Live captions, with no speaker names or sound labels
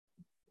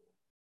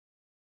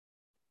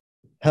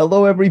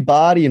Hello,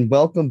 everybody, and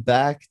welcome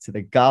back to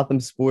the Gotham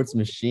Sports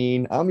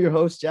Machine. I'm your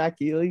host, Jack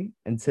Healy,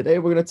 and today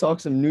we're going to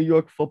talk some New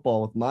York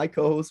football with my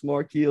co-host,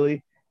 Mark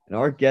Healy, and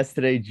our guest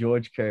today,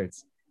 George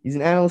Kurtz. He's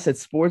an analyst at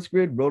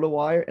Sportsgrid,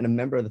 RotoWire, and a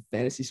member of the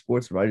Fantasy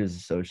Sports Writers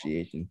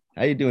Association.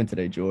 How you doing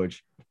today,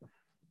 George?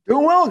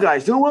 Doing well,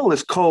 guys. Doing well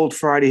this cold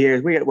Friday here.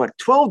 We got,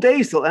 12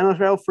 days till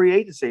NFL free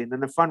agency, and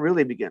then the fun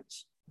really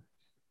begins.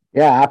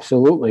 Yeah,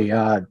 absolutely.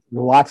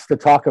 Lots to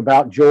talk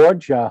about,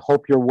 George.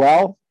 Hope you're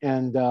well,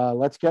 and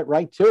let's get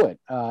right to it.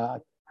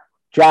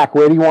 Jack,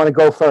 where do you want to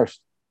go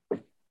first? I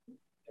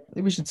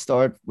think we should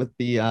start with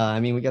we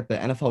got the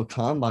NFL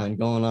Combine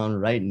going on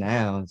right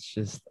now.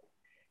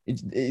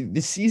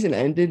 The season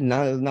ended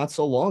not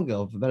so long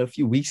ago, about a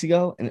few weeks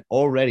ago, and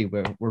already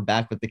we're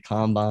back with the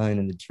Combine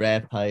and the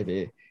draft hype.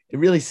 It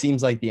really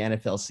seems like the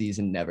NFL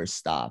season never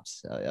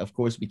stops. Of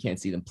course, we can't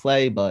see them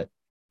play, but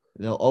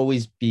there'll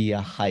always be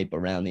a hype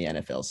around the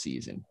NFL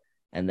season.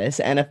 And this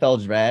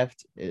NFL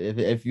draft,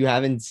 if you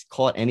haven't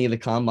caught any of the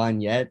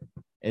Combine yet,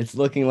 it's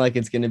looking like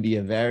it's going to be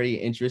a very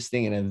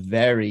interesting and a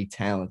very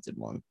talented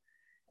one.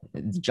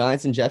 The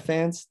Giants and Jet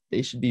fans,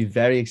 they should be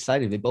very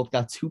excited. They both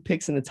got 2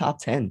 picks in the top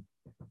 10.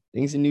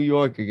 Things in New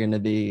York are going to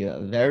be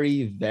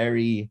very,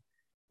 very,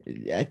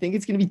 I think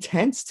it's going to be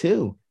tense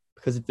too,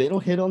 because if they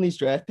don't hit on these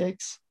draft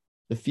picks,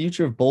 the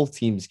future of both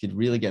teams could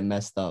really get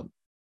messed up.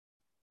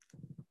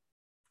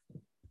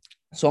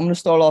 So I'm going to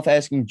start off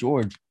asking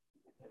George,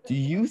 do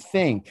you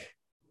think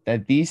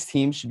that these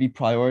teams should be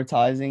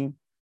prioritizing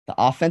the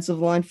offensive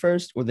line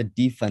first or the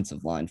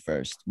defensive line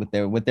first with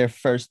their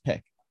first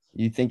pick?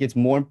 You think it's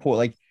more important?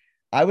 Like,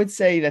 I would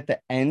say that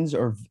the ends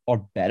are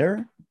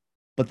better,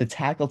 but the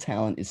tackle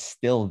talent is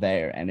still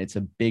there, and it's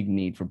a big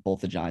need for both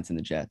the Giants and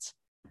the Jets.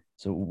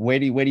 So where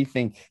do you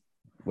think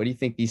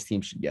these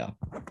teams should go?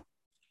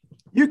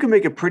 You can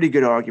make a pretty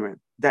good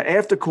argument that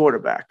after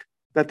quarterback,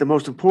 that the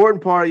most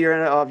important part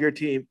of your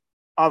team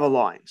are the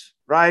lines,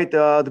 right?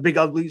 The big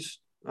uglies,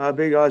 as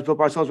Bill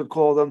Parcells would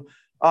call them.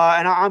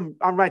 And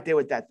I'm right there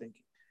with that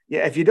thinking.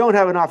 Yeah, if you don't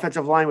have an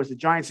offensive line, which the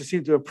Giants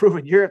seem to have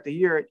proven year after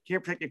year, you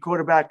can't protect your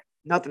quarterback,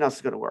 nothing else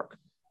is going to work.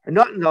 And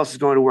nothing else is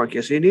going to work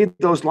here. So you need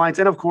those lines.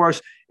 And, of course,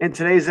 in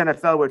today's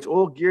NFL, where it's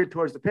all geared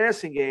towards the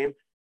passing game,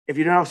 if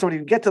you don't have somebody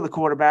who can get to the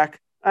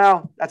quarterback,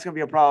 well, that's going to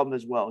be a problem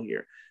as well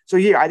here. So,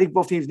 yeah, I think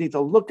both teams need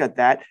to look at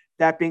that.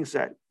 That being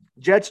said,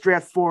 Jets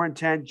draft 4 and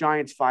 10,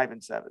 Giants 5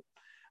 and 7.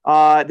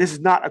 This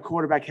is not a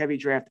quarterback-heavy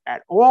draft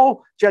at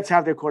all. Jets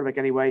have their quarterback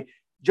anyway.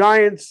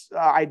 Giants,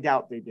 I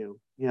doubt they do.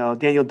 You know,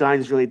 Daniel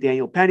Dimes is really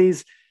Daniel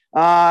Penny's.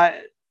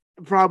 The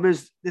problem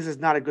is this is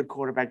not a good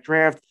quarterback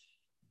draft.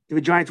 Do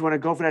the Giants want to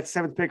go for that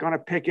 7th pick on a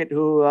Pickett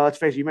who, let's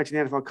face it, you mentioned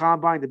the NFL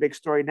Combine. The big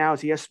story now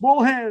is he has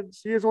small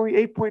hands. He has only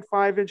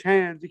 8.5-inch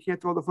hands. He can't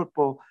throw the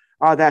football,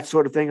 that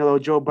sort of thing. Although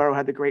Joe Burrow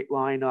had the great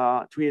line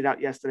tweeted out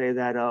yesterday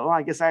that,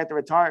 I guess I have to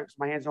retire because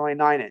my hands are only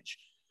 9-inch.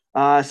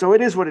 So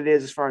it is what it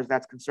is as far as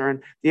that's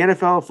concerned. The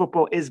NFL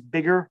football is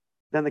bigger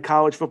than the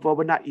college football,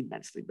 but not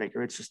immensely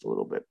bigger. It's just a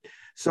little bit.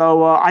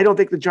 So I don't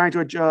think the Giants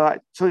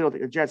certainly don't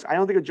think the Jets. I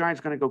don't think the Giants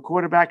are going to go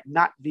quarterback,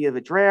 not via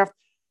the draft.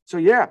 So,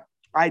 yeah,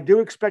 I do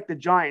expect the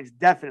Giants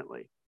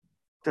definitely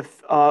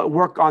to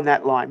work on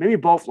that line, maybe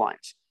both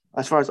lines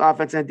as far as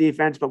offense and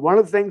defense. But one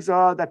of the things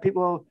that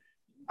people,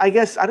 I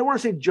guess, I don't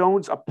want to say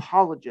Jones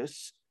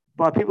apologists,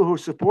 but people who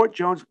support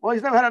Jones, well,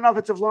 he's never had an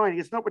offensive line. He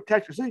gets no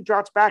protection. So he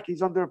drops back.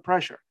 He's under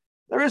pressure.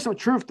 There is some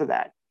truth to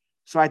that.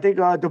 So I think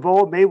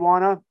DeVoe may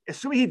want to,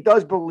 assuming he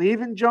does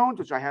believe in Jones,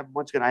 which I have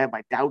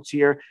my doubts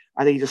here.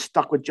 I think he's just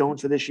stuck with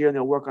Jones for this year, and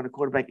they'll work on a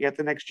quarterback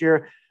after next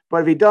year.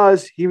 But if he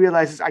does, he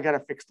realizes I got to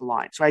fix the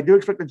line. So I do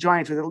expect the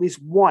Giants with at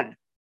least one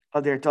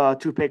of their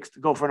 2 picks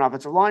to go for an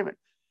offensive lineman.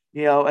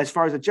 You know, as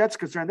far as the Jets are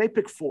concerned, they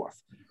pick 4th.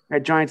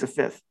 That Giants are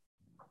 5th.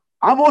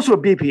 I'm also a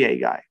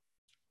BPA guy.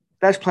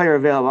 Best player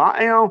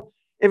available.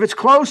 If it's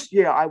close,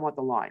 yeah, I want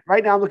the line.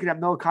 Right now, I'm looking at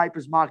Mel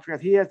Kiper's mock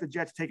draft. He has the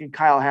Jets taking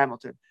Kyle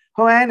Hamilton,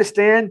 who I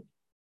understand,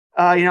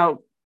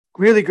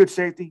 really good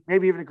safety,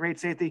 maybe even a great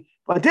safety.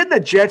 But didn't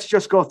the Jets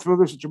just go through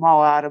this with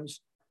Jamal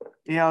Adams?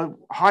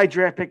 High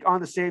draft pick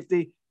on the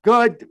safety.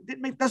 Good.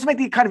 Doesn't make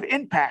the kind of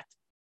impact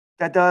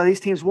that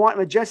these teams want.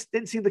 The Jets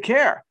didn't seem to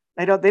care.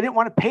 They didn't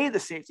want to pay the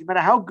safety, no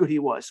matter how good he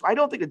was. So I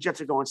don't think the Jets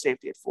are going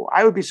safety at 4.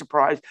 I would be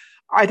surprised.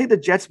 I think the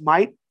Jets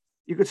might,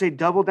 you could say,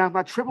 double down,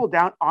 not triple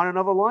down on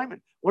another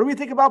lineman. What do we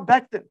think about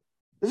Becton?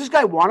 Does this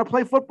guy want to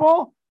play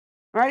football?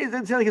 Right? It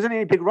doesn't seem like there's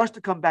any big rush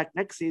to come back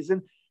next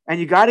season. And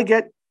you got to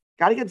get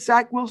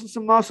Zach Wilson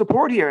some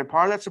support here. And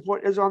part of that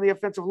support is on the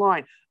offensive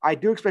line. I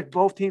do expect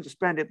both teams to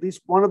spend at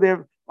least one of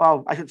their, I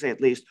shouldn't say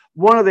at least,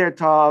 one of their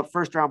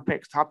first-round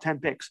picks, top 10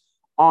 picks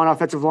on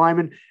offensive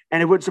linemen.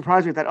 And it wouldn't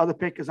surprise me if that other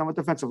pick is on the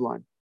defensive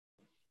line.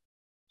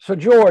 So,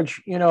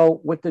 George,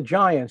 with the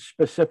Giants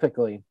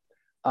specifically,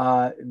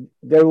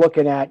 they're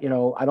looking at,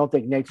 I don't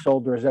think Nate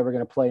Solder is ever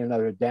going to play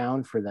another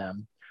down for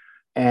them.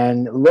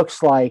 And it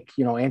looks like,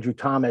 Andrew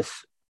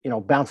Thomas,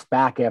 bounced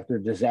back after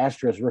a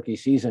disastrous rookie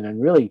season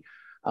and really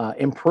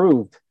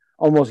improved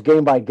almost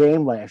game by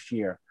game last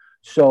year.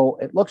 So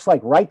it looks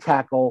like right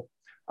tackle,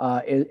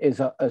 is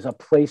a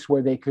place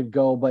where they could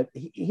go. But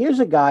here's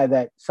a guy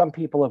that some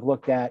people have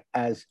looked at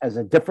as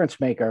a difference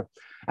maker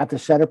at the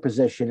center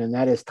position, and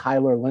that is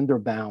Tyler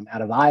Linderbaum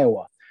out of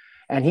Iowa.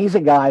 And he's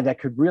a guy that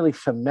could really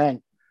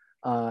cement,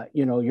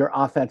 your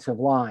offensive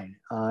line.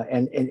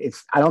 And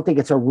I don't think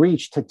it's a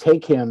reach to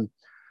take him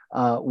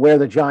where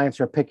the Giants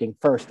are picking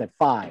first at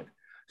 5.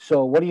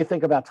 So what do you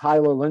think about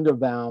Tyler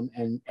Linderbaum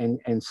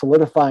and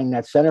solidifying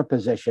that center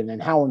position,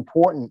 and how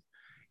important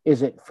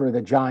is it for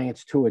the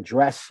Giants to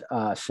address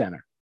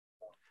center?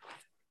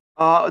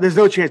 There's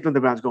no chance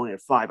Linderbaum's going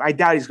at 5. I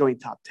doubt he's going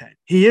top 10.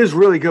 He is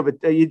really good,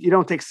 but you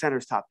don't take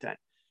centers top 10.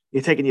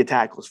 You're taking your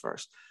tackles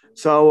first.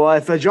 So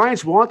if the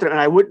Giants want it,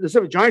 and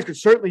the Giants could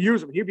certainly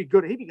use him. He'd be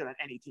good. He'd be good on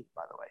any team,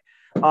 by the way.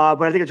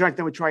 But I think the Giants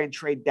then would try and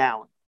trade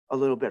down a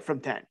little bit from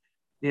 10.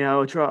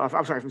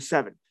 From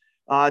 7.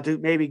 To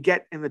maybe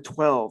get in the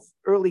 12,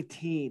 early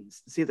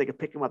teens, to see if they could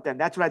pick him up then.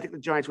 That's what I think the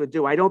Giants would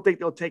do. I don't think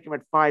they'll take him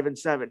at 5 and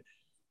 7.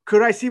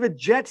 Could I see the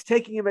Jets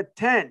taking him at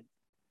 10?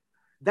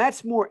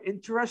 That's more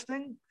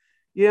interesting.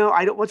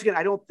 I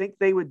don't think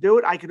they would do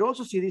it. I could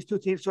also see these two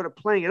teams sort of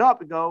playing it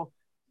up and go,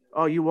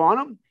 oh, you want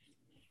him?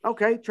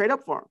 Okay, trade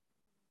up for him.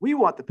 We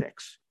want the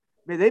picks.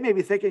 I mean, they may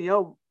be thinking,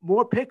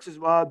 more picks is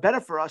better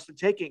for us than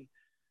taking,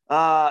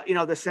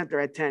 the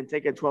center at 10,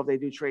 take at 12, they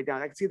do trade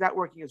down. I can see that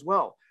working as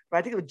well. But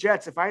I think the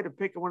Jets, if I had to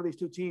pick one of these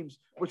two teams,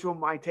 which one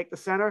might take the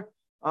center?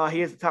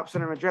 He is the top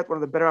center in the Jets, one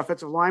of the better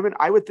offensive linemen.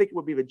 I would think it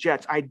would be the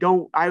Jets. I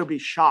would be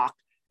shocked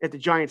if the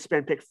Giants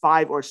spend pick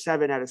 5 or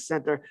 7 at a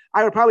center.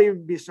 I would probably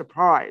even be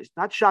surprised,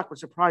 not shocked, but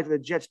surprised if the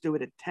Jets do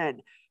it at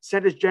 10.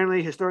 Centers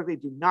generally, historically,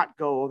 do not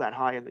go that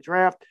high in the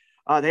draft.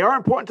 They are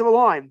important to the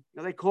line.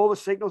 They call the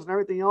signals and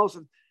everything else,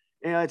 and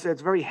it's a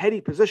very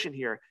heady position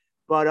here.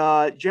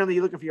 But generally,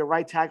 you're looking for your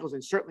right tackles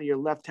and certainly your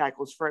left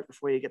tackles first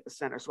before you get the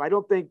center. So I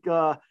don't think,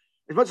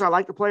 as much as I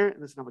like the player,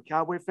 and listen, I'm a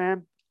Cowboy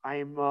fan,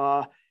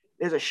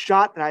 there's a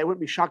shot that I wouldn't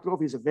be shocked if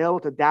he's available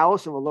to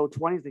Dallas in the low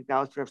 20s. I think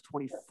Dallas drafts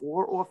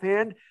 24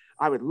 offhand.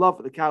 I would love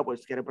for the Cowboys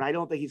to get it, but I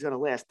don't think he's going to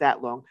last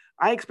that long.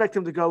 I expect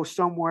him to go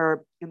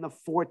somewhere in the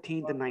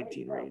 14 to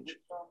 19 range.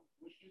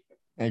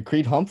 And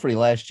Creed Humphrey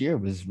last year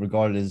was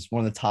regarded as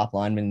one of the top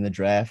linemen in the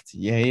draft.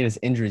 Yeah, he had his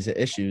injuries and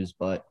issues,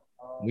 but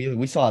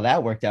we saw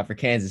that worked out for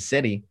Kansas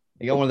City.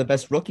 They got one of the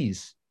best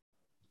rookies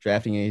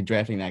drafting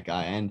that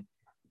guy. And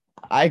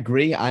I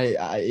agree.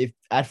 If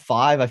at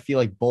 5, I feel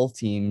like both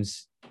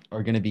teams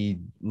are going to be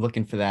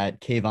looking for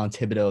that Kayvon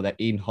Thibodeau, that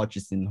Aiden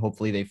Hutchinson.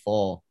 Hopefully they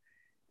fall.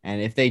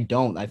 And if they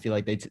don't, I feel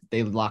like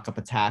they lock up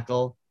a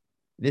tackle.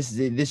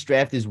 This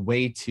draft is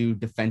way too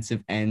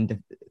defensive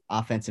end,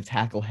 offensive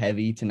tackle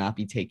heavy to not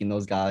be taking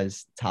those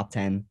guys top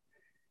 10.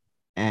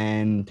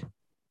 And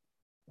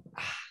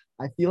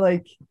I feel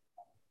like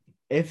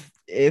if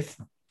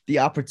the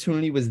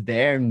opportunity was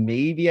there,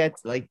 maybe at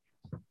like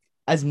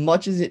as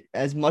much as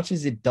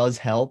it does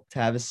help to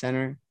have a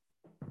center,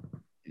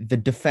 the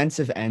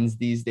defensive ends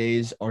these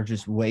days are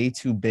just way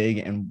too big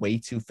and way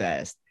too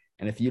fast.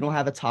 And if you don't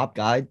have a top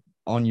guy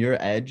on your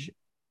edge,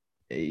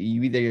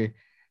 you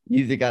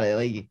either got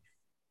to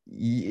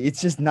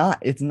it's not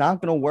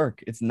going to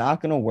work. It's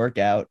not going to work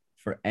out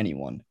for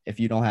anyone if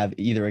you don't have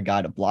either a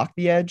guy to block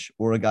the edge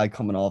or a guy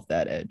coming off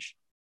that edge.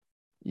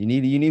 You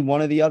need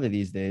one or the other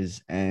these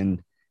days.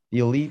 And the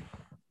elite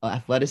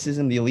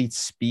athleticism, the elite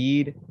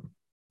speed,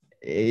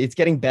 it's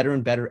getting better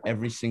and better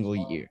every single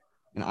year.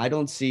 And I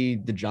don't see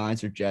the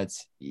Giants or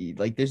Jets,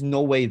 there's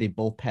no way they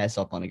both pass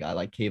up on a guy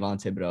like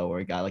Kayvon Thibodeau or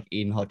a guy like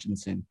Aiden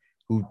Hutchinson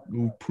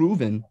who've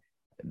proven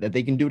that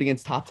they can do it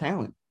against top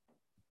talent.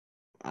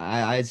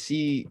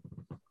 They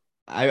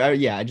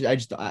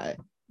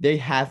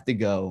have to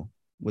go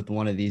with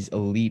one of these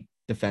elite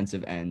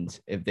defensive ends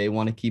if they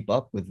want to keep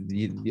up with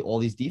all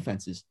these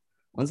defenses.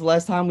 When's the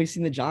last time we've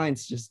seen the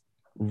Giants just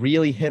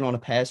really hit on a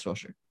pass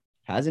rusher?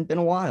 Hasn't been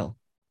a while.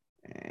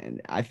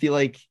 And I feel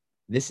like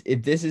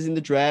if this is in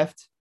the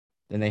draft,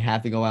 then they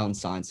have to go out and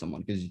sign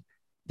someone because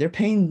they're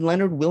paying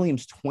Leonard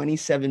Williams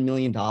 $27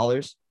 million,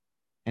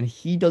 and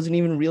he doesn't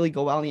even really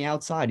go out on the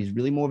outside. He's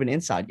really more of an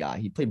inside guy.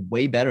 He played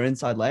way better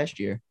inside last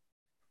year.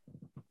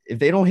 If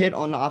they don't hit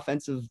on the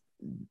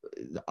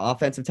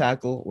offensive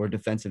tackle or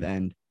defensive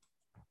end,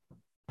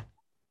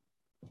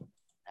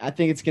 I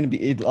think it's going to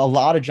be a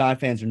lot of Giant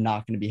fans are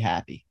not going to be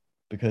happy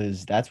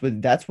because that's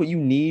what you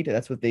need.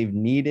 That's what they've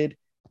needed.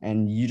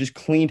 And you just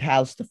cleaned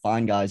house to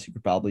find guys who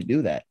could probably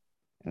do that.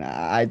 And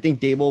I think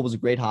Daboll was a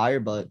great hire,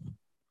 but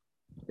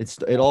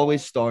it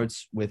always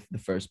starts with the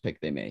first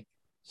pick they make.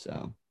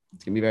 So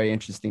it's gonna be very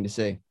interesting to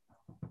see.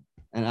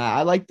 And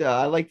I like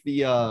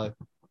the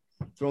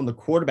throwing the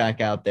quarterback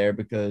out there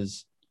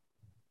because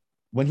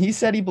when he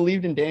said he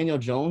believed in Daniel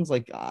Jones,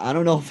 I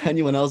don't know if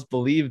anyone else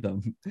believed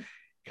him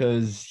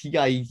because he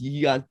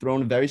got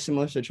thrown in a very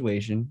similar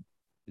situation.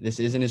 This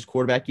isn't his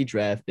quarterback he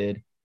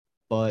drafted.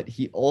 But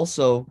he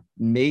also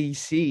may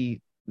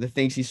see the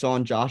things he saw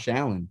in Josh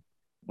Allen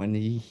when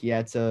he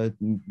had to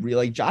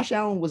Josh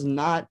Allen was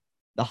not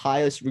the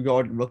highest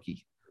regarded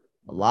rookie.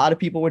 A lot of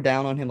people were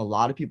down on him. A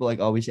lot of people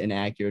he's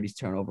inaccurate. He's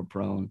turnover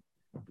prone.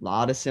 A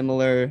lot of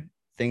similar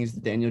things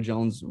that Daniel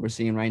Jones we're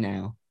seeing right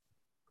now.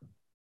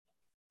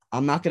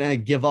 I'm not gonna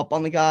give up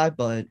on the guy,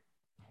 but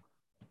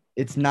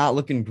it's not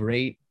looking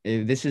great.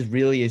 Last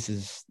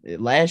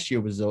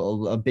year was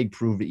a big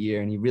prove it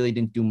year, and he really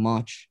didn't do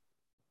much.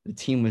 The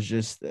team was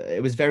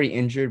it was very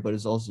injured, but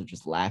it's also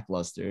just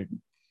lackluster.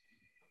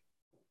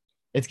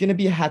 It's going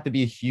to have to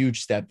be a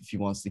huge step if he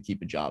wants to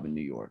keep a job in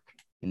New York.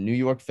 And New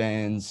York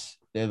fans,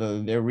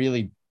 they're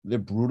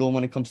brutal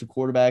when it comes to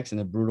quarterbacks, and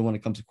they're brutal when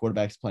it comes to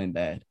quarterbacks playing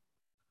bad.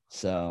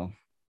 So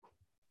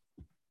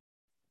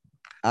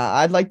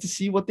I'd like to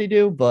see what they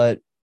do, but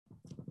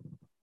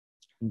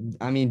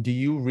I mean, do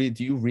you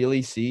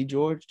really see,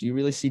 George? Do you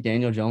really see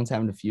Daniel Jones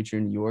having a future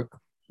in New York,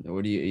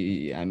 or do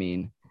you? I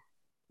mean,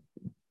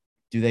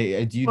 do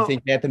you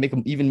think they have to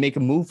make a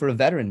move for a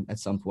veteran at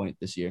some point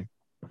this year?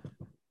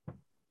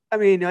 I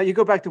mean, you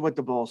go back to what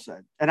DeBoll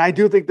said, and I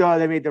do think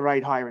they made the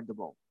right hire in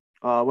DeBoll.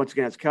 Once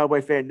again, as a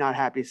Cowboy fan, not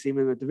happy to see him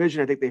in the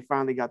division. I think they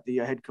finally got the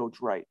head coach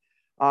right.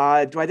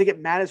 Do I think it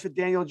matters for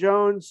Daniel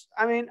Jones?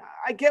 I mean,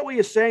 I get what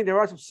you're saying. There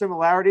are some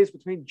similarities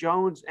between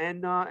Jones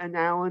and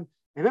Allen.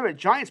 And remember, the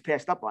Giants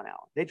passed up on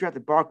Allen. They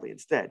drafted Barkley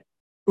instead.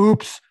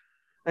 Oops.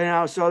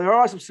 So there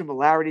are some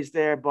similarities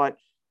there, but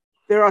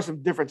there are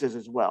some differences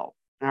as well.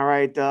 All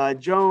right.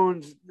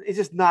 Jones is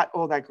just not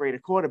all that great a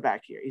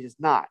quarterback here. He's just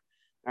not.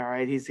 All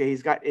right.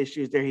 He's got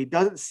issues there. He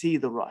doesn't see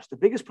the rush. The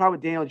biggest problem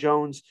with Daniel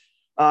Jones,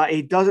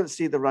 he doesn't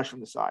see the rush from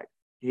the side.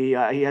 He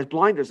has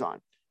blinders on.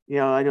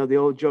 I know the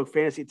old joke,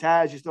 Fantasy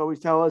Taz used to always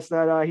tell us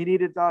that he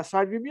needed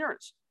side view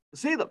mirrors to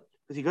see them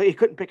because he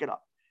couldn't pick it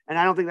up. And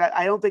I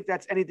don't think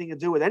that's anything to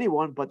do with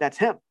anyone, but that's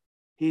him.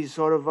 He's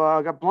sort of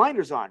got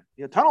blinders on,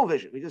 tunnel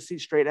vision. We just see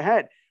straight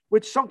ahead,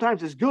 which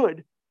sometimes is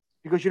good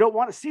because you don't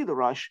want to see the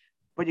rush,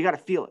 but you got to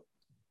feel it.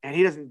 And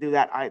he doesn't do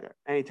that either.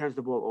 And he turns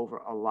the ball over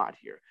a lot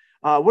here.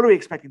 What are we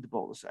expecting the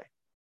ball to say?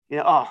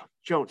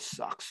 Jones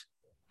sucks.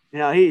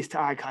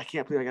 I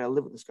can't believe I got to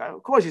live with this guy.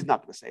 Of course, he's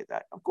not going to say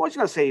that. Of course, he's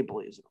going to say he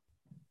believes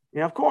in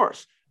him. Of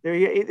course.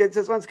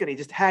 He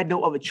just had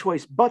no other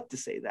choice but to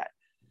say that.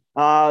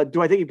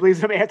 Do I think he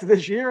believes him after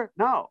this year?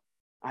 No.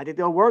 I think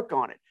they'll work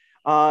on it.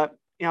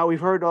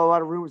 We've heard a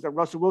lot of rumors that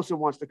Russell Wilson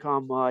wants to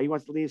come. He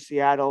wants to leave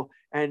Seattle.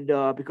 And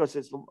because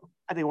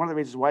I think one of the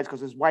reasons why is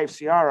because his wife,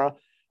 Ciara,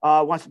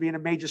 wants to be in a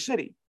major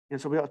city. And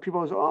so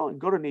people say,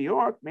 go to New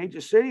York, major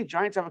city.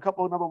 Giants have a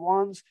couple of number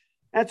ones.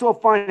 That's all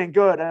fine and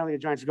good. I don't think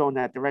the Giants are going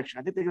that direction.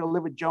 I think they're going to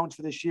live with Jones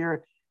for this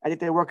year. I think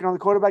they're working on the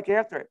quarterback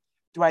after it.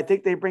 Do I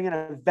think they bring in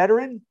a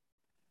veteran?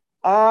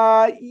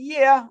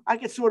 Yeah, I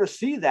could sort of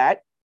see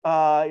that.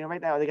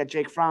 Right now they got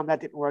Jake Fromm.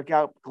 That didn't work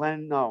out.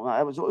 Glenn, no,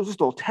 it was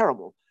just all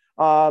terrible.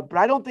 But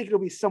I don't think it'll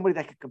be somebody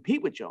that can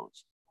compete with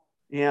Jones.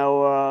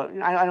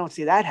 I don't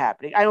see that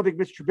happening. I don't think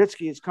Mitch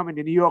Trubisky is coming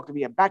to New York to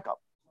be a backup.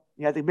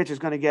 I think Mitch is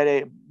going to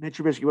get Mitch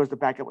Trubisky was the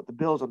backup with the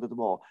Bills under the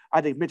ball.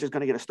 I think Mitch is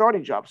going to get a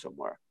starting job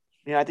somewhere.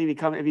 I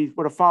think if he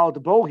would have followed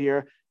the bowl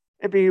here,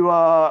 it'd be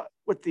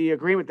with the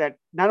agreement that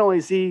not only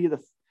is he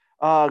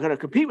going to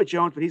compete with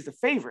Jones, but he's the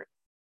favorite.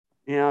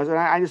 So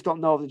I just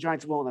don't know if the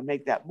Giants are willing to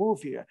make that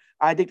move here.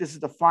 I think this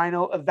is the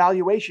final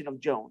evaluation of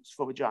Jones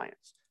for the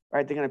Giants.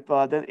 Right? They're going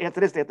to then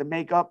after this they have to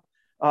make up.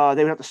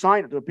 They would have to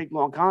sign him to a big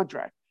long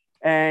contract.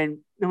 And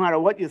no matter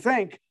what you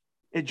think,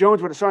 if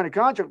Jones were to sign a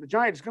contract with the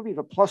Giants, it's going to be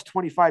for plus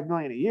 $25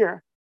 million a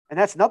year, and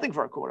that's nothing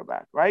for a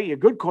quarterback, right? Your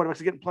good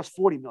quarterbacks are getting plus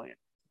 $40 million.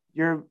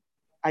 You're,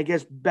 I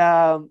guess,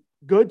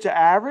 good to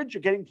average,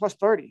 you're getting plus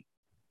 30.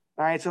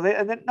 All right, so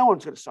then no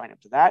one's going to sign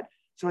up to that.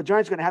 So the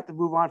Giants are going to have to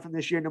move on from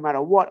this year no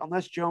matter what,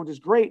 unless Jones is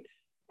great.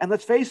 And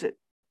let's face it,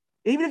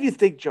 even if you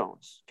think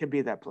Jones can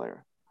be that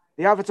player,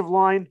 the offensive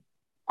line,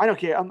 I don't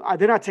care.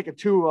 They're not taking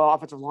two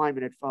offensive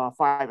linemen at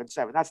 5 and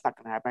 7. That's not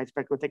going to happen. I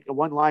expect we'll take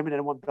one lineman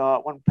and one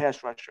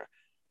pass rusher.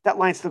 That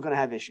line's still going to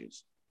have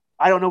issues.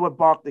 I don't know what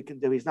Barkley can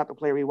do. He's not the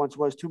player he once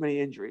was. Too many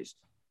injuries.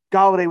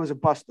 Galladay was a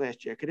bust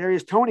last year.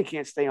 Kadarius Toney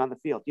can't stay on the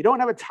field. You don't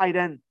have a tight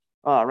end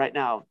right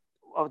now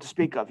to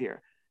speak of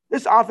here.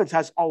 This offense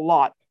has a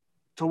lot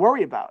to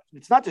worry about.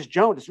 It's not just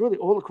Jones. It's really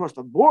all across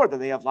the board that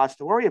they have lots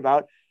to worry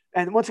about.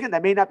 And once again,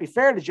 that may not be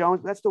fair to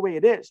Jones, but that's the way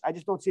it is. I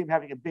just don't see him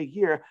having a big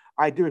year.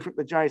 I do expect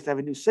the Giants to have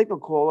a new signal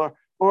caller,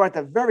 or at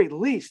the very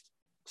least,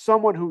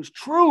 someone who's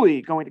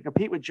truly going to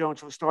compete with Jones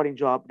for the starting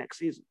job next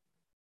season.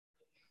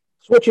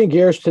 Switching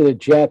gears to the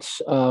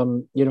Jets,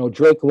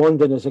 Drake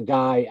London is a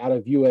guy out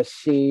of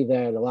USC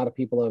that a lot of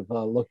people have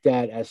looked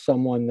at as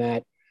someone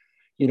that,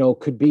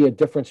 could be a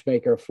difference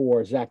maker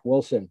for Zach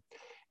Wilson.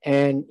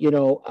 And,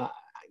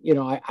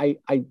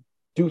 I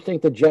do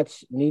think the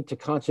Jets need to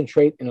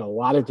concentrate in a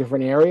lot of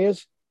different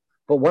areas.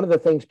 But one of the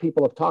things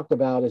people have talked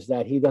about is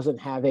that he doesn't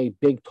have a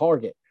big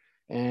target.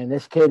 And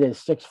this kid is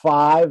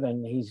 6'5",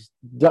 and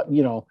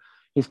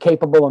he's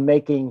capable of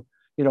making,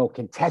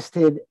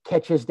 contested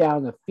catches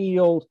down the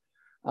field.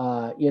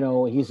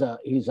 He's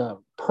a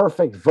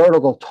perfect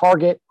vertical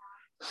target,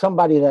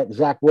 somebody that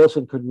Zach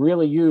Wilson could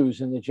really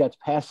use in the Jets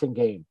passing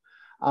game.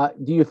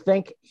 Do you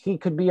think he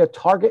could be a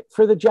target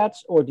for the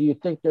Jets, or do you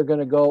think they're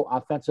going to go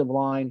offensive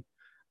line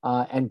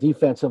and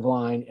defensive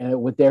line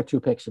with their 2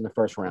 picks in the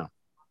first round?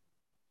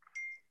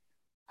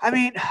 I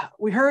mean,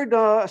 we heard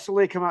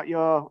Saleh come out,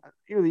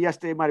 either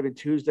yesterday, it might have been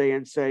Tuesday,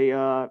 and say,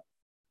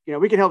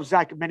 we can help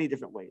Zach in many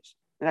different ways,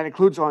 and that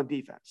includes on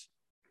defense.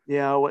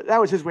 That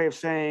was his way of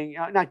saying,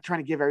 not trying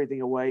to give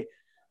everything away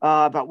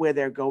about where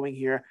they're going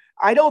here.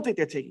 I don't think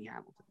they're taking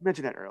Hamilton. I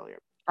mentioned that earlier.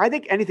 I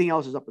think anything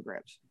else is up for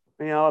grabs.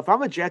 If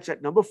I'm a Jets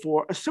at number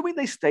 4, assuming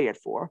they stay at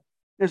 4,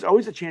 there's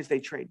always a chance they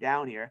trade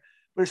down here.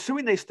 But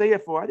assuming they stay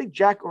at 4, I think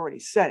Jack already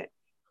said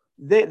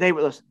it. They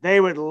would listen. They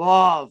would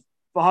love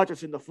for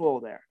Hutchinson to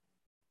fall there.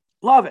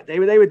 Love it. They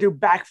would do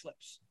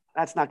backflips.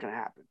 That's not going to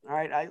happen. All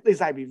right. At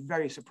least I'd be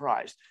very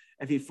surprised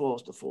if he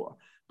falls to 4.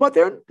 But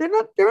they're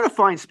in a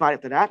fine spot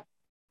after that.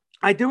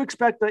 I do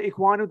expect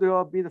Iquanu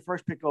to be the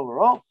first pick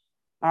overall.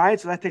 All right.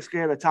 So that takes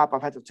care of the top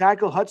offensive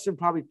tackle. Hudson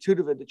probably 2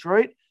 to the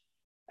Detroit.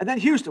 And then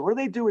Houston, what do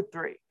they do with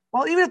 3?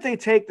 Well, even if they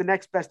take the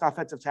next best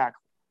offensive tackle,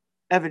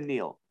 Evan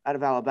Neal out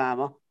of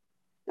Alabama,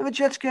 then the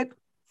Jets get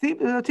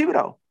Thibodeau.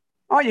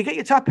 All right, you get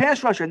your top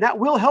pass rusher, and that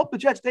will help the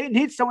Jets. They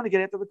need someone to get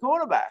after the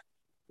quarterback.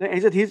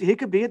 He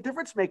could be a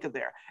difference maker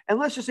there. And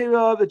let's just say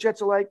the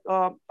Jets are like,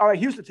 all right,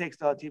 Houston takes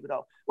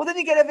Thibodeau. Well, then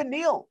you get Evan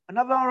Neal,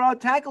 another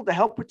tackle to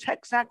help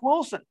protect Zach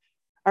Wilson.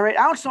 All right,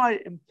 outside,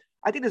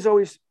 I think there's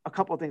always a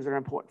couple of things that are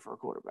important for a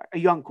quarterback, a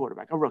young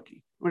quarterback, a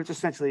rookie. But it's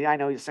essentially, I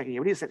know he's second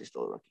year, but he's essentially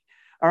still a rookie.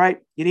 All right,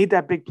 you need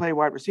that big play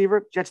wide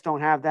receiver. Jets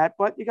don't have that,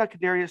 but you got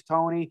Kadarius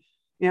Toney.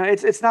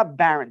 It's not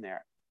barren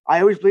there.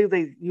 I always believe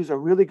they use a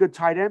really good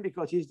tight end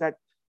because he's that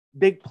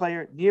big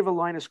player near the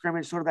line of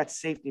scrimmage, sort of that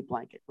safety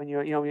blanket. When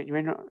you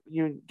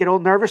get a little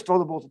nervous, throw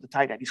the ball to the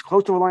tight end. He's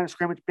close to the line of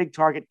scrimmage, big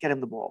target, get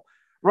him the ball.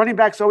 Running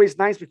back's always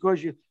nice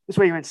because this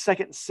way you're in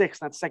 2nd and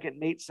 6, not 2nd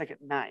and 8, 2nd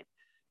and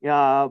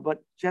 9.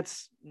 But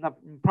Jets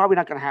probably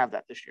not going to have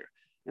that this year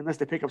unless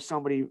they pick up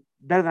somebody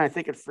better than I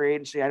think at free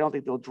agency. I don't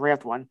think they'll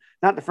draft one,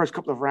 not in the first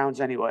couple of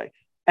rounds anyway.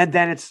 And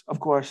then it's, of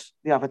course,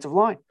 the offensive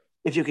line.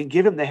 If you can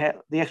give him the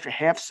extra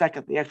half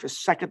second, the extra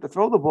second to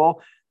throw the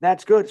ball,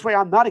 that's good. That's why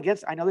I'm not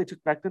against. I know they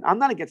took Becton. I'm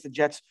not against the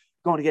Jets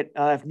going to get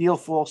if Neal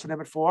falls to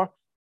them at 4.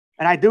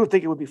 And I do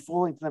think it would be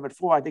falling to them at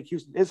 4. I think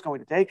Houston is going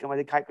to take him. I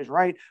think Kuiper's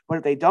right. But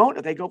if they don't,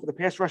 if they go for the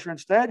pass rusher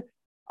instead,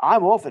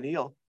 I'm all for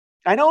Neal.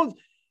 I know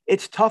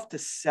it's tough to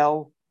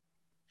sell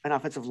an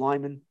offensive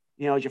lineman,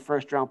 as your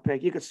first round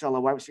pick. You could sell a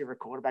wide receiver, a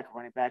quarterback, a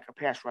running back, a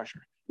pass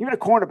rusher, even a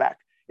cornerback.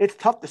 It's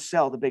tough to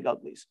sell the big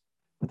uglies,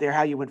 but they're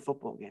how you win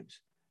football games.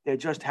 They're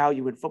just how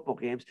you win football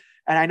games.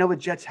 And I know the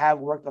Jets have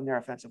worked on their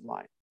offensive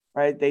line,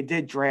 right? They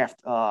did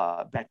draft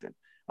Becton.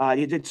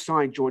 You did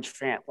sign George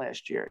Fant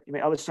last year. You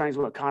made other signings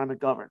with Connor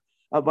McGovern.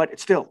 But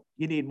still,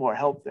 you need more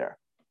help there.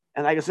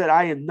 And like I said,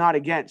 I am not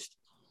against.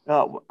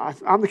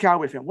 I'm the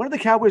Cowboys fan. When did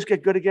the Cowboys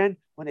get good again?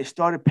 When they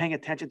started paying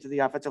attention to the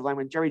offensive line,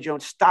 when Jerry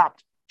Jones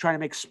stopped trying to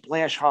make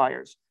splash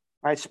hires,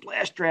 right?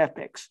 Splash draft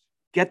picks.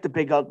 Get the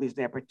big uglies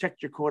there.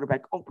 Protect your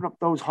quarterback. Open up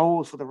those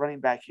holes for the running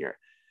back here.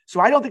 So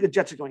I don't think the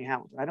Jets are going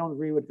Hamilton. I don't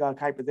agree with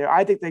Kuiper there.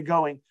 I think they're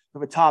going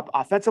from a top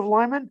offensive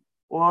lineman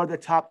or the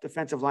top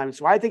defensive lineman.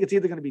 So I think it's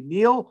either going to be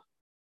Neal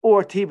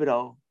or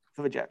Thibodeau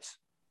for the Jets.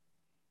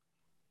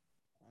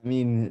 I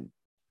mean,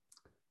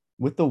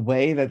 with the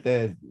way that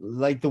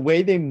the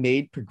way they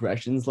made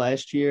progressions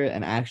last year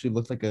and actually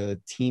looked like a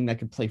team that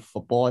could play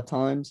football at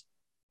times,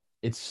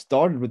 it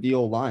started with the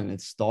O-line.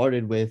 It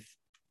started with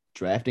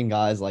drafting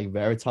guys like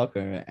Vera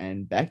Tucker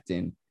and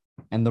Becton.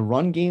 And the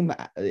run game,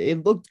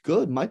 it looked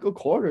good. Michael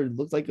Carter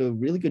looked like a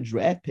really good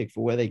draft pick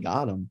for where they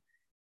got him.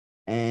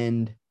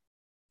 And,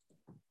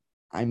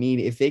 I mean,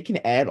 if they can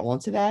add on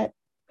to that,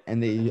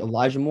 and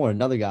Elijah Moore,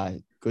 another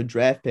guy, good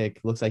draft pick,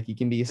 looks like he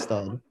can be a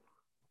stud.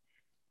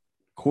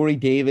 Corey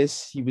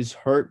Davis, he was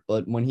hurt,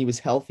 but when he was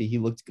healthy, he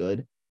looked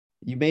good.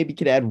 You maybe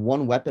could add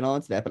one weapon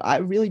onto that, but I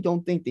really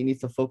don't think they need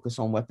to focus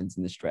on weapons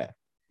in this draft.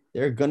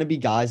 There are going to be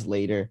guys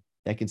later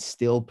that can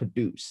still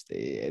produce.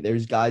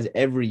 There's guys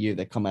every year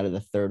that come out of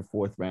the 3rd,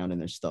 4th round and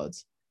they're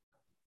studs.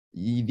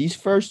 These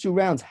first 2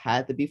 rounds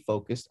had to be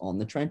focused on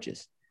the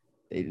trenches.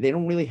 They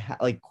don't really have,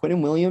 like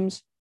Quinnen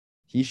Williams,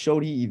 he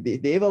showed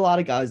they have a lot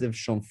of guys that have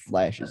shown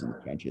flashes in the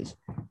trenches.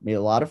 Made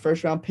a lot of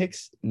first-round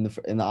picks in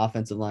the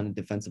offensive line and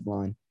defensive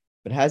line,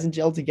 but hasn't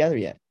gelled together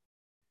yet.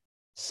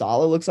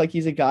 Saleh looks like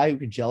he's a guy who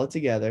could gel it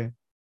together.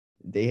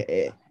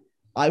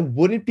 I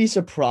wouldn't be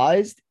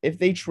surprised if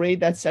they trade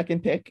that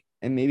 2nd pick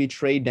and maybe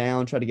trade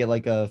down, try to get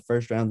like a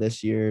 1st round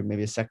this year,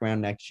 maybe a 2nd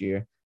round next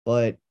year.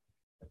 But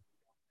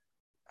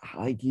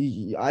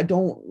I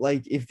don't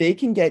like if they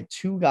can get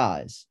 2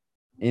 guys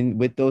in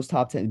with those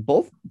top 10,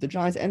 both the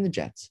Giants and the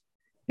Jets.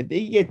 If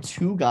they get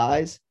 2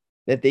 guys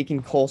that they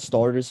can call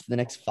starters for the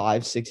next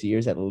 5-6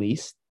 years at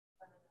least,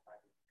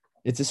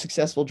 it's a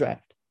successful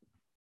draft.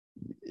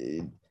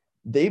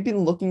 They've been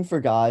looking for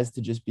guys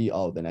to just be,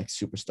 the next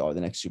superstar,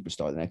 the next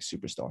superstar, the next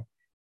superstar.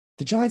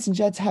 The Giants and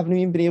Jets haven't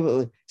even been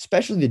able to,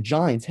 especially the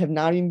Giants, have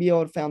not even been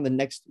able to find the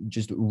next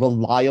just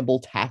reliable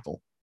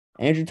tackle.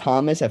 Andrew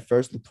Thomas at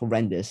first looked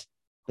horrendous,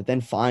 but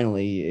then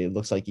finally it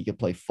looks like he could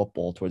play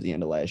football towards the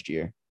end of last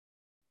year.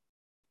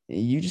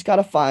 You just got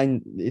to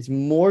find, it's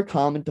more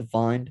common to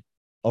find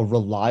a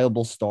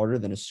reliable starter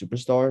than a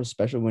superstar,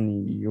 especially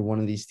when you're one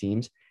of these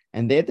teams.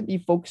 And they have to be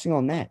focusing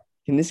on that.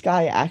 Can this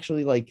guy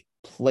actually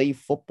play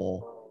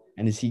football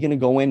And is he going to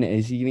go in?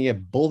 Is he going to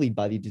get bullied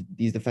by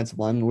these defensive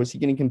linemen, or is he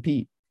going to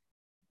compete?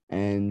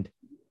 And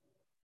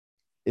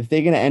if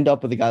they're going to end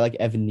up with a guy like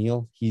Evan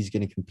Neal, he's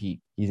going to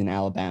compete. He's an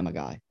Alabama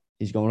guy.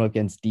 He's going up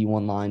against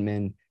D1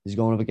 linemen. He's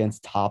going up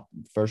against top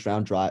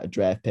first-round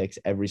draft picks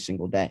every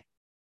single day.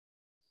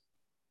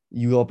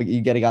 You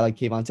get a guy like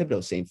Kayvon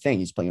Thibodeau, same thing.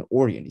 He's playing at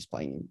Oregon. He's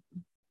playing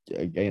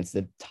against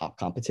the top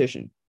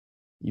competition.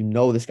 You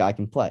know this guy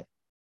can play.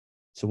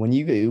 So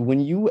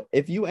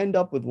if you end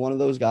up with one of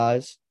those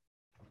guys,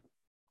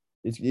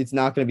 it's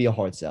not going to be a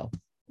hard sell.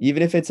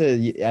 Even if it's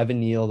a Evan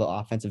Neal, the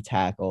offensive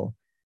tackle,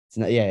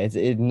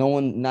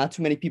 not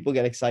too many people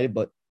get excited.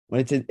 But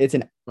when it's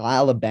an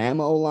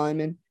Alabama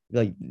lineman,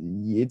 like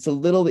it's a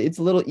little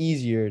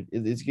easier.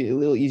 It's a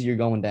little easier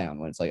going down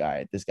when it's like, all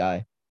right, this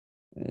guy,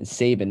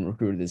 Saban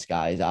recruited this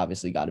guy. He's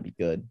obviously got to be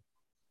good.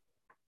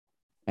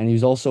 And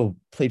he's also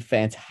played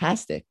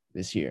fantastic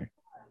this year.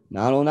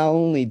 Not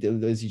only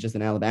is he just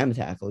an Alabama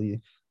tackle,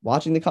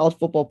 watching the college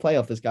football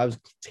playoff, this guy was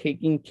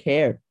taking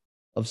care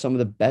of some of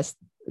the best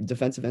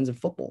defensive ends of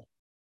football.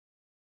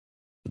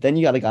 But then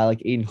you got a guy like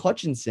Aiden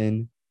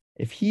Hutchinson.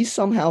 If he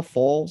somehow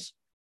falls,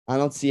 I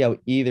don't see how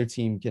either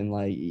team can,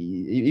 like,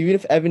 even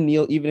if Evan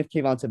Neal, even if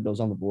Kayvon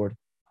Thibodeau's on the board,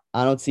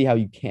 I don't see how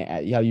you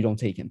don't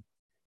take him.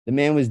 The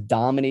man was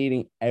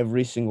dominating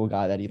every single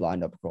guy that he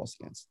lined up across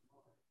against.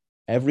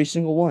 Every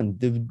single one.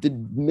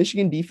 The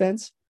Michigan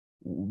defense,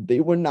 they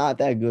were not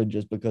that good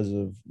just because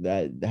of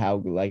that, how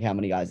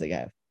many guys they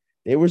have.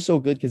 They were so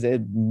good because they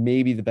had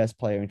maybe the best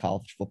player in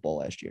college football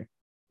last year.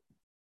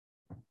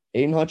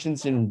 Aiden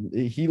Hutchinson,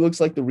 he looks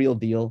like the real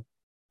deal.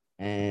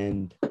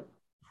 And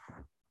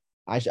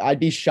I'd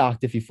be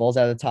shocked if he falls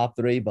out of the top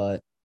 3,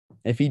 but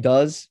if he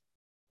does,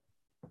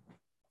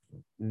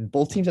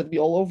 both teams have to be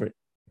all over it.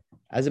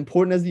 As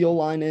important as the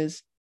O-line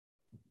is,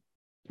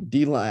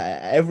 D-line,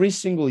 every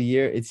single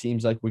year, it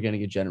seems like we're going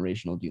to get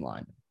generational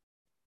D-line.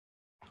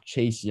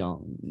 Chase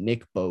Young,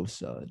 Nick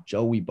Bosa,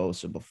 Joey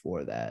Bosa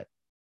before that.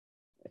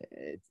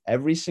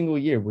 Every single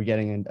year, we're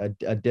getting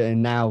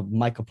and now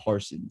Micah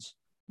Parsons.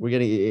 We're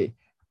getting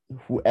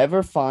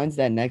whoever finds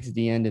that next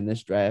D end in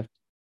this draft.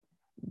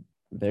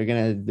 That's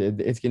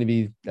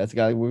the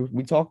guy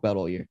we talk about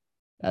all year.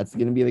 That's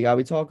going to be the guy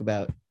we talk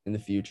about in the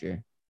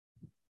future.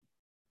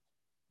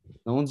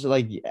 No one's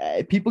like,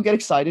 people get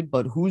excited,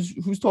 but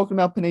who's talking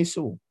about Penei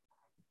Sewell?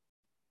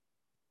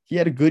 He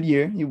had a good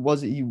year. He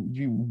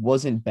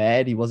wasn't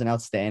bad. He wasn't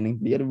outstanding.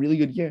 But he had a really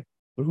good year.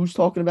 But who's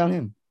talking about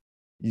him?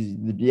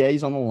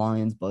 He's on the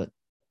Lions, but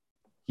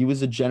he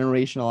was a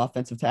generational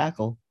offensive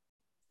tackle.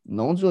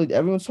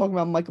 Everyone's talking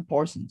about Micah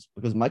Parsons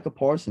because Micah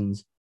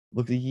Parsons,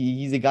 look,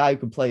 he's a guy who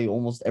could play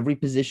almost every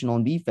position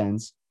on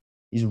defense.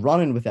 He's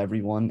running with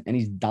everyone and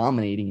he's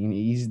dominating.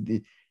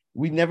 And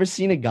we've never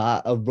seen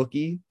a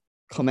rookie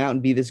come out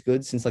and be this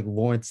good since like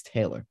Lawrence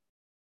Taylor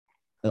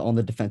on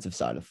the defensive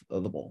side of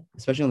the ball,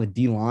 especially on the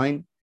D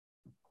line.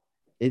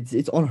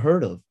 It's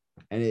unheard of.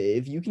 And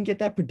if you can get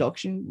that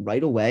production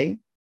right away,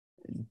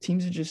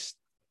 teams are just,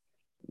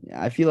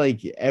 I feel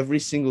like every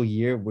single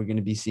year we're going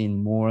to be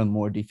seeing more and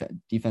more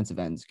defensive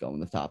ends go in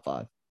the top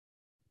 5.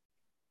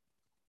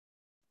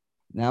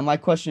 Now, my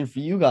question for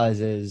you guys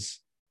is,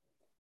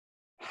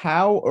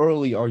 how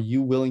early are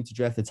you willing to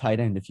draft a tight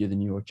end if you're the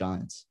New York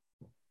Giants?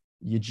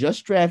 You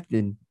just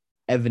drafted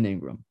Evan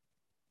Ingram.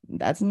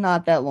 That's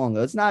not that long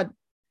ago. It's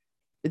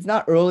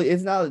not early.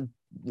 It's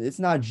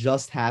not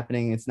just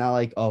happening. It's not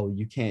like, oh,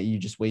 you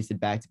just wasted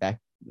back-to-back.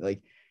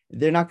 Like,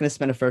 they're not going to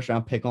spend a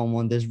first-round pick on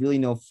one. There's really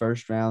no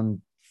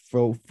first-round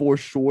for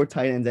sure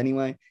tight ends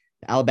anyway.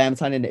 The Alabama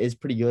tight end is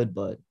pretty good,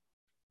 but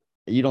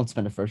you don't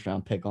spend a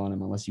first-round pick on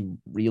him unless you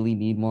really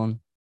need one.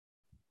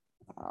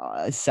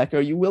 Second,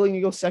 are you willing to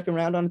go second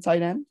round on a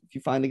tight end if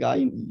you find a guy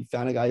you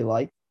found a guy you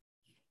like?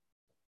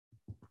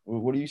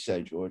 What do you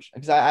say, George?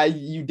 Because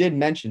you did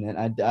mention it.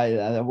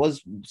 I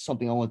was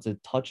something I wanted to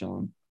touch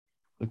on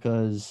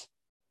because,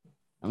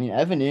 I mean,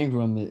 Evan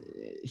Ingram,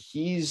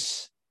 he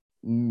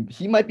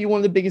might be one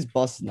of the biggest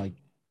busts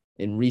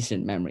in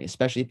recent memory,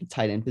 especially at the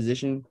tight end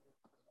position.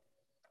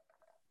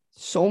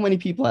 So many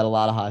people had a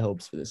lot of high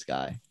hopes for this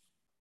guy,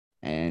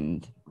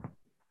 and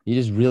he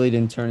just really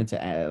didn't turn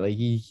into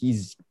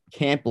he's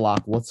can't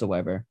block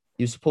whatsoever.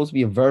 He was supposed to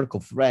be a vertical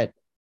threat.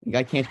 The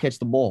guy can't catch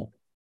the ball.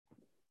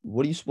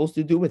 What are you supposed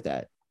to do with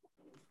that?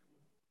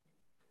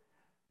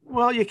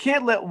 Well, you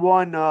can't let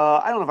one.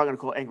 I don't know if I'm going to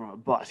call Ingram a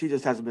bust. He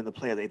just hasn't been the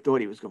player they thought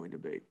he was going to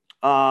be.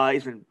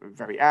 He's been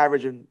very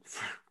average, and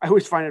I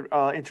always find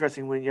it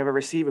interesting when you have a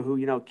receiver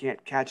who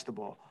can't catch the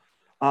ball.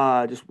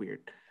 Just weird.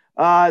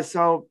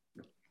 So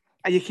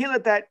you can't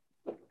let that,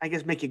 I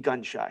guess, make you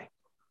gun shy,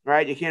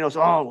 right? You can't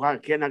also, I'm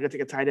not going to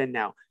take a tight end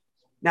now.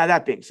 Now,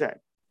 that being said,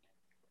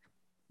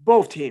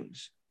 both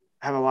teams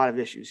have a lot of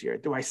issues here.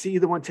 Do I see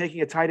the one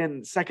taking a tight end in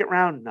the second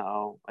round?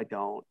 No, I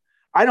don't.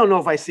 I don't know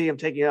if I see him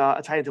taking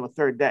a tight end to a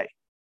third day,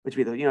 which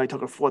would be he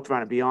took a fourth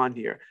round and beyond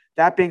here.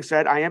 That being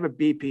said, I am a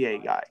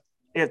BPA guy.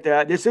 If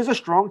this is a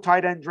strong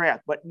tight end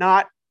draft, but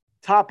not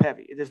top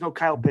heavy. There's no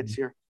Kyle Pitts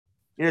here.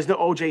 There's no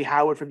OJ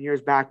Howard from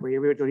years back where he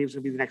was going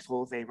to be the next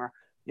Hall of Famer.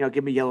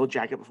 give me Yellow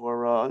Jacket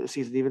before the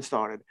season even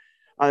started.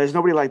 There's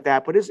nobody like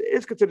that, but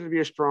it's considered to be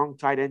a strong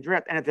tight end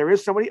draft. And if there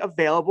is somebody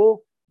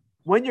available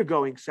when you're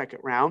going second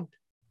round,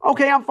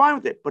 okay, I'm fine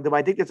with it. But do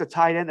I think it's a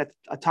tight end that's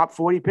a top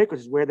 40 pick,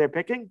 which is where they're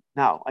picking?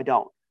 No, I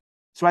don't.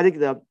 So I think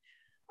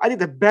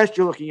the best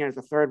you're looking at is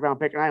a third round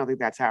pick, and I don't think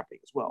that's happening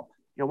as well.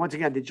 Once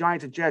again, the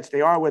Giants and Jets, they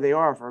are where they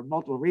are for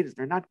multiple reasons.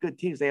 They're not good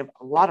teams. They have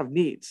a lot of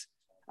needs.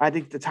 I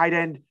think the tight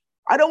end,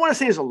 I don't want to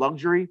say is a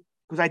luxury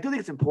because I do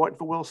think it's important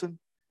for Wilson.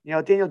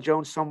 Daniel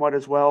Jones somewhat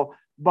as well,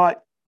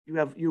 but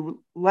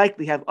you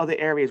likely have other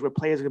areas where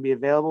players are going to be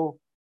available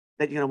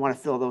that you're going to want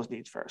to fill those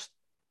needs first.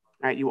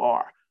 All right, you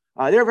are.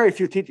 There are very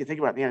few teams you think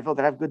about in the NFL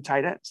that have good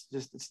tight ends.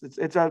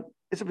 It's a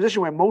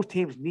position where most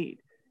teams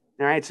need.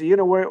 All right, so you're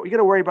going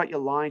to worry about your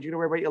lines. You're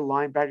going to worry about your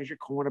linebackers, your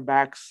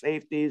cornerbacks,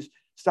 safeties,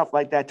 stuff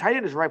like that. Tight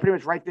end is pretty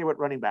much right there with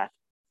running back.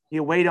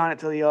 You wait on it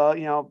till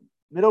the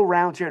middle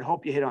rounds here and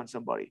hope you hit on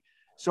somebody.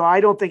 So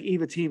I don't think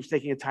either team's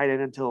taking a tight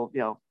end until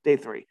day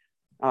 3,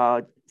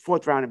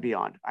 fourth round and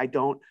beyond. I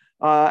don't.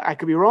 I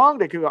could be wrong.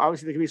 There could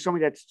be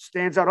somebody that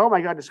stands out. Oh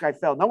my God, this guy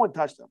fell. No one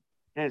touched him,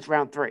 and it's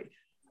round 3.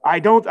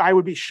 I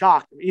would be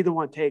shocked if either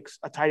one takes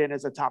a tight end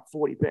as a top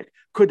 40 pick.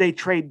 Could they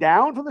trade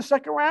down from the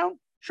second round?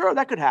 Sure,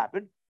 that could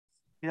happen.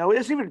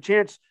 There's even a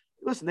chance.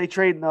 Listen, they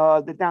trade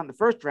down in the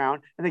first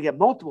round and they get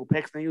multiple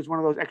picks and they use one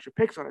of those extra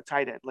picks on a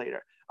tight end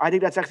later. I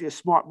think that's actually a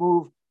smart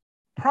move,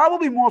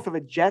 probably more for the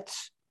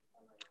Jets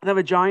than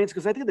the Giants,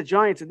 because I think the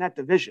Giants in that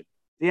division,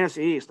 the NFC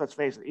East, let's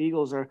face it, the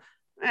Eagles are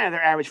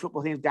they're average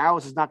football teams.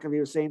 Dallas is not going to be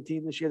the same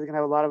team this year. They're going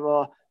to have a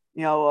lot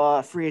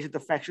of free agent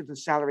defections and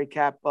salary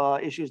cap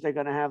issues they're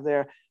going to have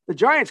there. The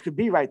Giants could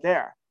be right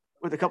there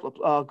with a couple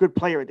of good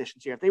player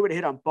additions here. If they would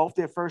hit on both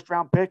their first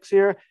round picks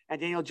here, and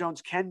Daniel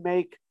Jones can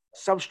make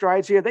some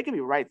strides here, they can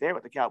be right there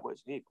with the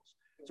Cowboys and Eagles.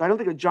 So I don't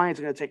think the Giants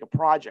are going to take a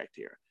project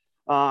here.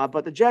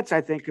 But the Jets,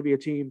 I think, could be a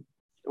team.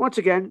 Once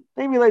again,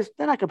 they realize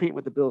they're not competing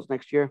with the Bills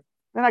next year.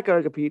 They're not going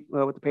to compete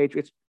with the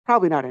Patriots.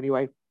 Probably not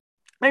anyway.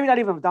 Maybe not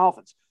even the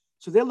Dolphins.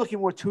 So they're looking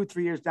more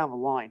 2-3 years down the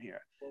line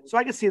here. So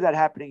I can see that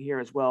happening here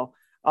as well.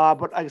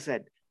 But like I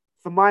said,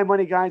 for my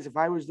money, guys, if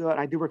I was and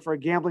I do work for a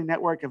gambling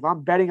network, if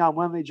I'm betting on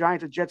one of the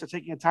Giants or Jets are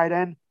taking a tight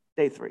end,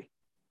 day 3.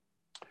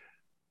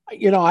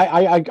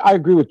 I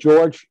agree with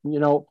George.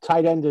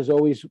 Tight end is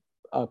always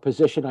a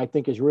position I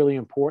think is really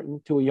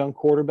important to a young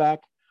quarterback.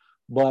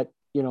 But,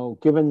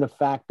 given the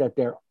fact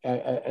that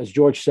as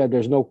George said,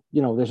 there's no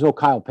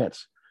Kyle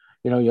Pitts.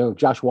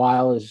 Josh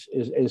Weil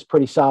is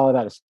pretty solid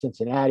out of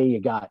Cincinnati. You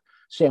got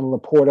Sam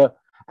Laporta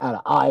out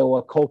of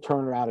Iowa, Cole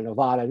Turner out of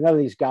Nevada. None of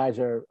these guys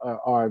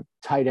are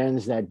tight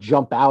ends that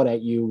jump out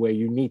at you where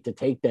you need to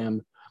take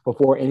them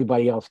before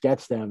anybody else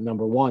gets them,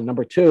 number one.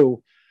 Number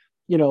two,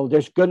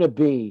 there's going to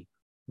be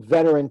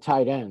veteran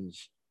tight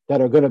ends that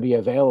are going to be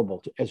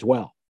available as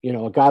well.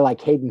 A guy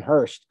like Hayden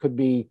Hurst could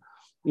be,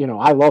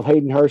 I love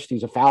Hayden Hurst.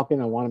 He's a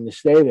Falcon. I want him to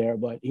stay there,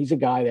 but he's a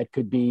guy that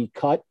could be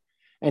cut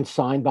and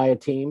signed by a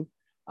team.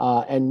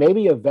 And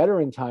maybe a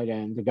veteran tight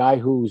end, the guy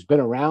who's been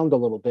around a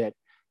little bit,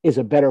 is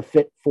a better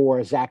fit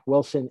for Zach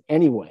Wilson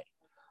anyway.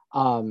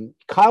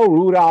 Kyle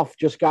Rudolph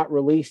just got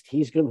released.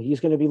 He's going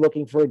to be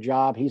looking for a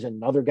job. He's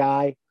another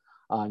guy,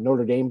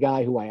 Notre Dame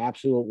guy who I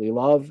absolutely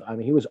love. I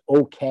mean, he was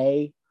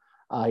okay.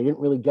 He didn't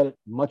really get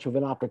much of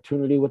an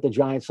opportunity with the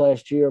Giants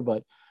last year,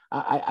 but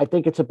I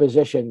think it's a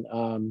position.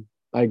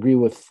 I agree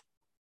with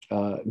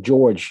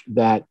George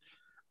that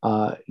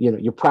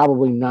you're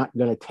probably not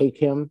going to take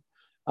him.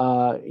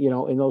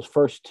 In those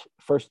first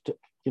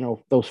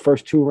those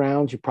first 2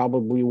 rounds, you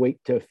probably wait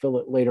to fill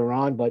it later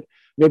on. But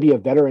maybe a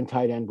veteran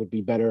tight end would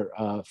be better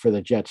for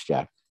the Jets,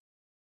 Jack.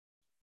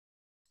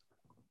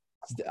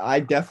 I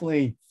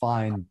definitely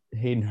find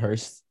Hayden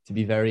Hurst to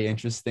be very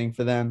interesting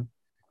for them.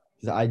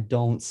 I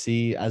don't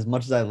see, as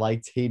much as I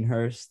liked Hayden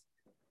Hurst,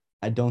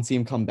 I don't see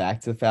him come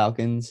back to the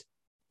Falcons,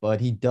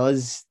 but he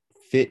does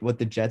fit what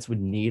the Jets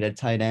would need at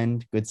tight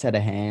end. Good set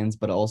of hands,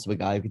 but also a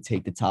guy who could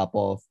take the top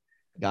off,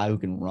 a guy who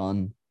can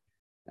run.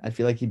 I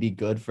feel like he'd be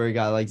good for a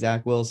guy like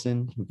Zach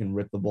Wilson who can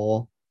rip the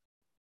ball.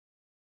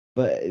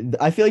 But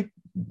I feel like,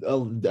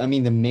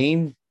 the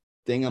main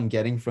thing I'm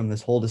getting from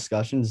this whole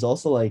discussion is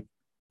also like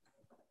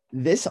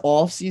this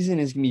offseason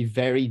is going to be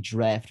very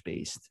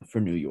draft-based for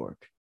New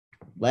York.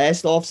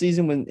 Last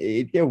offseason,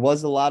 when there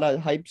was a lot of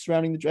hype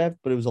surrounding the draft,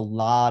 but it was a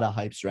lot of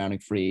hype surrounding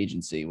free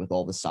agency with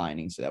all the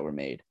signings that were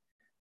made.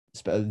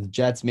 The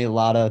Jets made a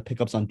lot of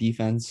pickups on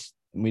defense,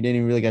 and we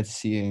didn't really get to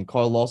see. And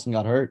Carl Lawson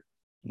got hurt.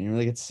 And you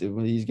really get to see,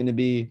 he's going to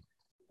be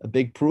a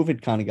big prove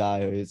it kind of guy.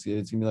 It's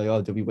going to be like,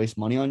 oh, did we waste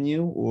money on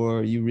you, or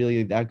are you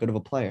really that good of a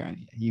player? I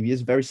mean, he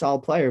is a very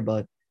solid player,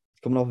 but he's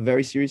coming off a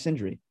very serious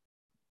injury.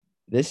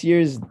 This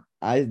year's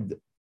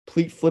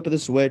complete flip of the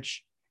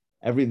switch.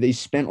 They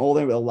spent a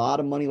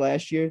lot of money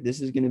last year. This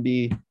is going to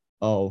be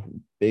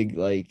big,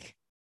 like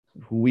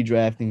who we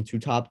drafting, two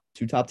top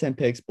 10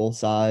 picks, both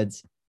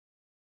sides.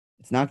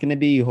 It's not going to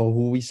be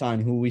who we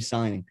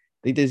signing.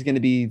 I think there's going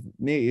to be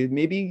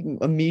maybe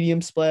a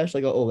medium splash,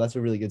 like that's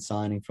a really good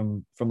signing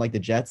from like the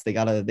Jets. They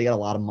got a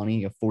lot of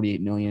money,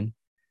 $48 million.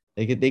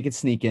 They could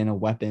sneak in a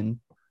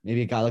weapon,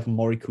 maybe a guy like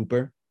Amari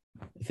Cooper.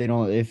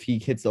 If he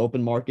hits the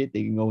open market,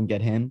 they can go and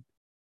get him.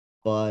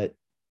 But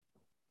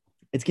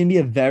it's going to be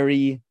a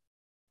very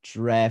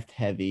draft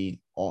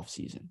heavy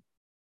offseason.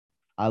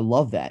 I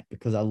love that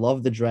because I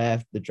love the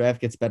draft. The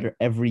draft gets better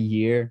every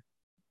year.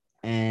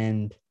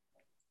 And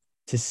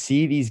to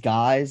see these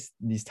guys,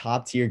 these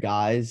top tier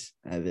guys,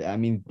 I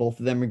mean, both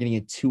of them are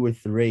getting 2 or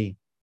 3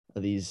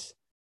 of these,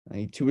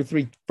 2 or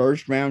 3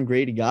 first round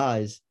graded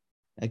guys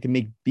that can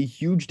be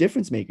huge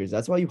difference makers.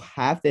 That's why you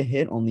have to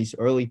hit on these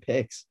early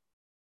picks.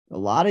 A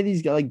lot of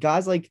these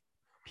guys like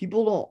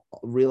people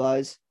don't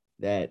realize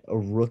that a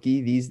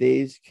rookie these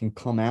days can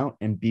come out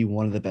and be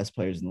one of the best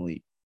players in the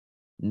league.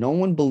 No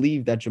one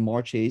believed that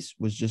Jamar Chase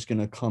was just going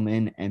to come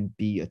in and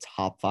be a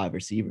top 5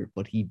 receiver,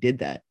 but he did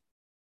that.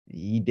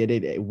 He did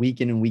it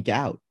week in and week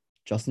out.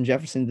 Justin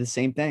Jefferson did the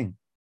same thing.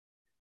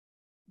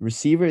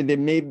 Receiver,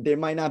 there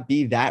might not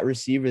be that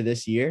receiver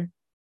this year,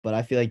 but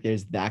I feel like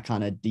there's that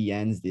kind of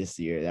DNs this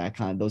year,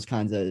 those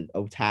kinds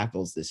of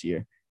tackles this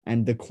year.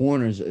 And the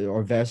corners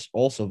are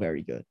also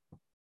very good.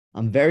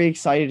 I'm very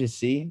excited to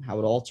see how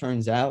it all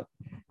turns out.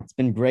 It's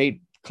been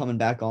great coming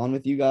back on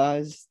with you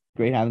guys.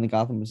 Great having the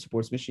Gotham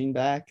Sports Machine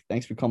back.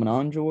 Thanks for coming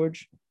on,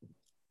 George.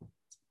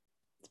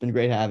 It's been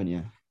great having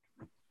you.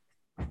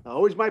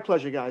 Always my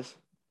pleasure, guys.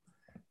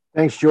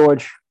 Thanks,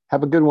 George.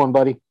 Have a good one,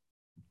 buddy.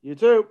 You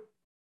too.